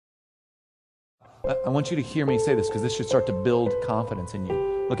I want you to hear me say this because this should start to build confidence in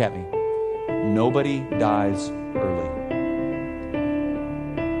you. Look at me. Nobody dies early.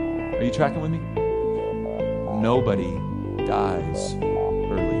 Are you tracking with me? Nobody dies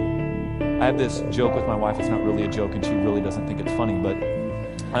early. I have this joke with my wife. It's not really a joke, and she really doesn't think it's funny, but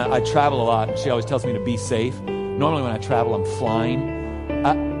I travel a lot, and she always tells me to be safe. Normally when I travel, I'm flying.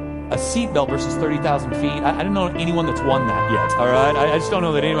 A seatbelt versus 30,000 feet. I didn't know anyone that's won that yet, all right? I just don't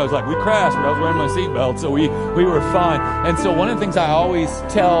know that anyone was like, we crashed, but I was wearing my seatbelt, so we were fine. And so one of the things I always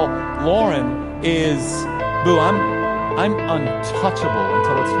tell Lauren is, boo, I'm untouchable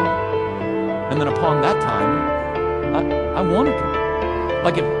until it's time. And then upon that time, I want to come.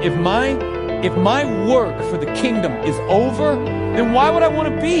 Like if my work for the kingdom is over, then why would I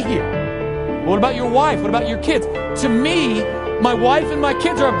want to be here? What about your wife? What about your kids? To me, my wife and my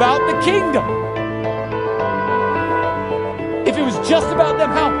kids are about the kingdom. If it was just about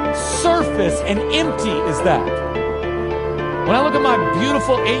them, how surface and empty is that? When I look at my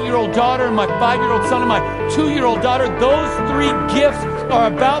beautiful 8-year-old daughter and my 5-year-old son and my 2-year-old daughter, those 3 gifts are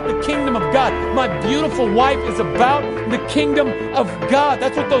about the kingdom of God. My beautiful wife is about the kingdom of God.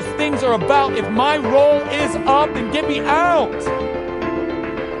 That's what those things are about. If my role is up, then get me out.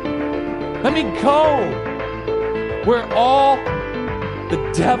 Let me go where all the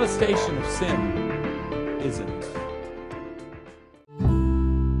devastation of sin isn't.